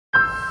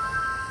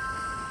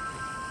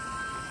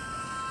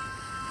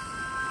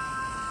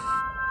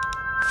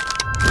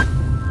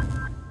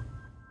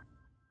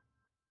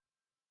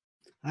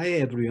Hi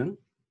everyone,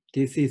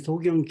 this is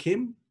Kyung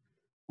Kim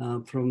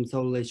from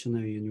Seoul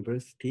National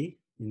University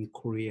in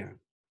Korea.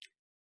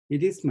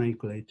 It is my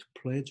great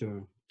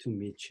pleasure to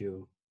meet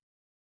you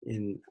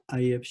in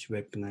IABSE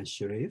webinar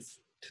series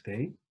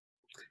today.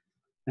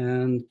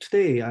 And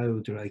today I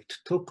would like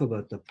to talk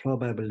about the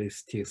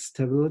probabilistic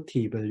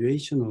stability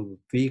evaluation of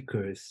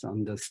vehicles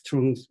under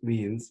strong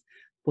winds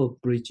for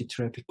bridge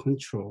traffic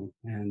control.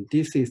 And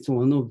this is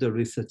one of the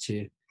research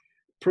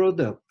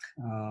product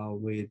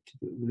we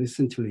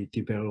recently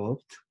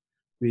developed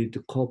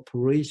with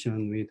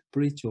cooperation with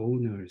bridge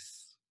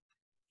owners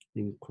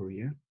in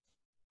Korea.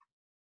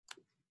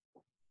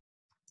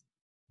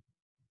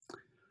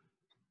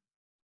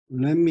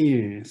 Let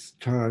me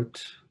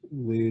start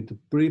with a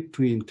brief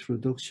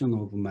introduction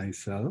of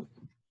myself.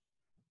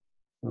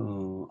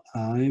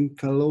 I'm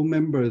fellow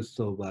members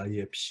of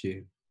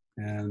IABSE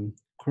and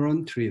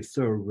currently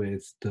serve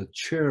as the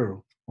chair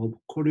of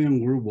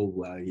Korean group of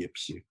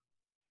IABSE.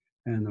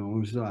 And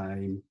also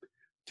I'm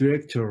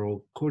director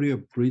of Korea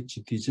Bridge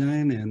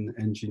Design and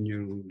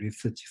Engineering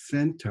Research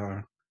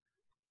Center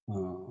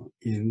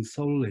in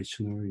Seoul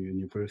National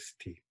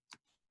University.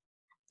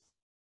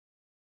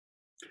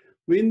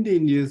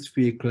 Wind-induced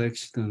vehicle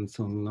accidents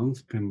on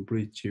long-span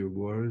bridge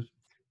were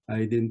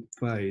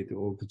identified,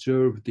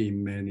 observed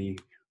in many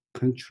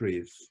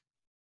countries.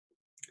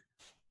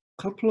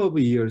 A couple of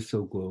years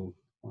ago,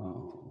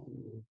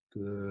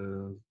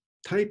 the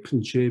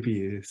Typhoon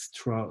Jebi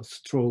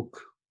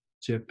struck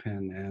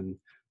Japan and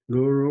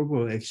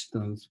rollover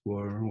accidents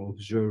were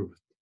observed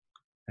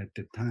at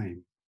the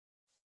time.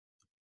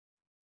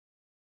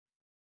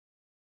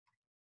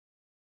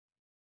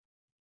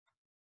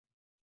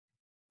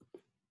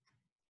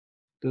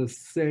 The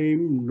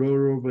same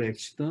rollover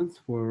accidents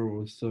were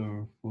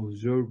also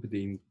observed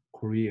in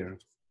Korea.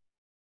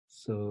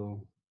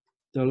 So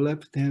the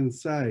left-hand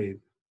side,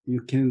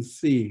 you can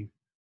see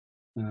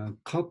a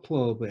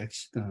couple of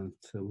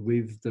accidents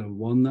with the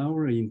 1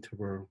 hour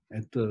interval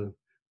at the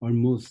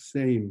almost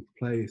same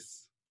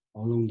place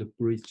along the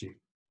bridge.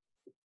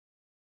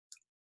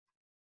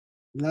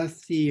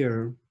 Last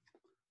year,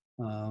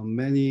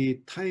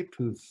 many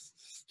typhoons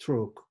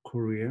struck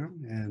Korea,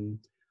 and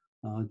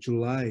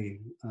July,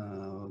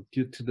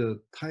 due to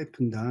the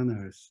Typhoon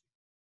Danas,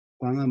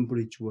 Bangan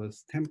Bridge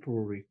was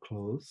temporarily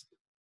closed.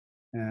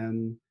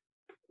 And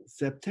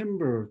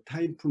September,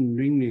 Typhoon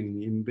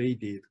Ringling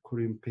invaded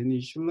Korean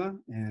Peninsula,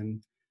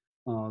 and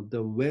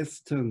the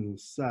western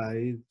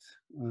side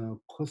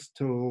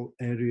coastal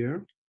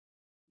area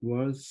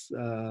was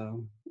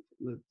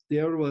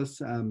there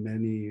was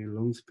many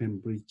long-span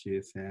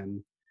bridges,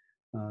 and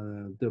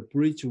the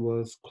bridge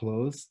was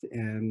closed,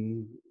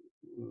 and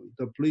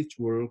the bridge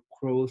were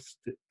closed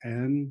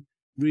and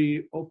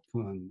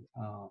reopened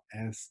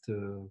as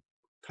the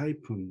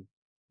typhoon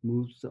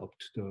moves up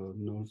to the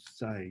north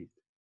side.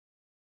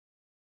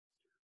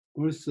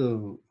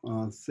 Also,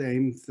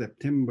 same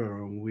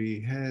September, we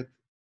had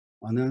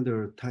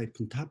another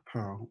Typhoon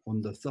Tapa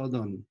on the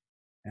southern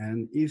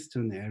and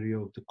eastern area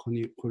of the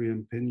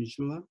Korean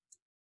Peninsula.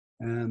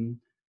 And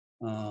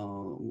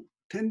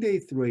 10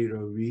 days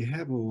later, we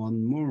have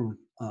one more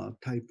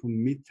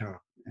Typhoon Mita,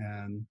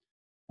 and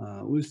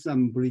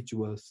Ulsan Bridge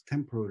was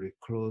temporarily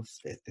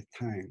closed at the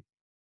time.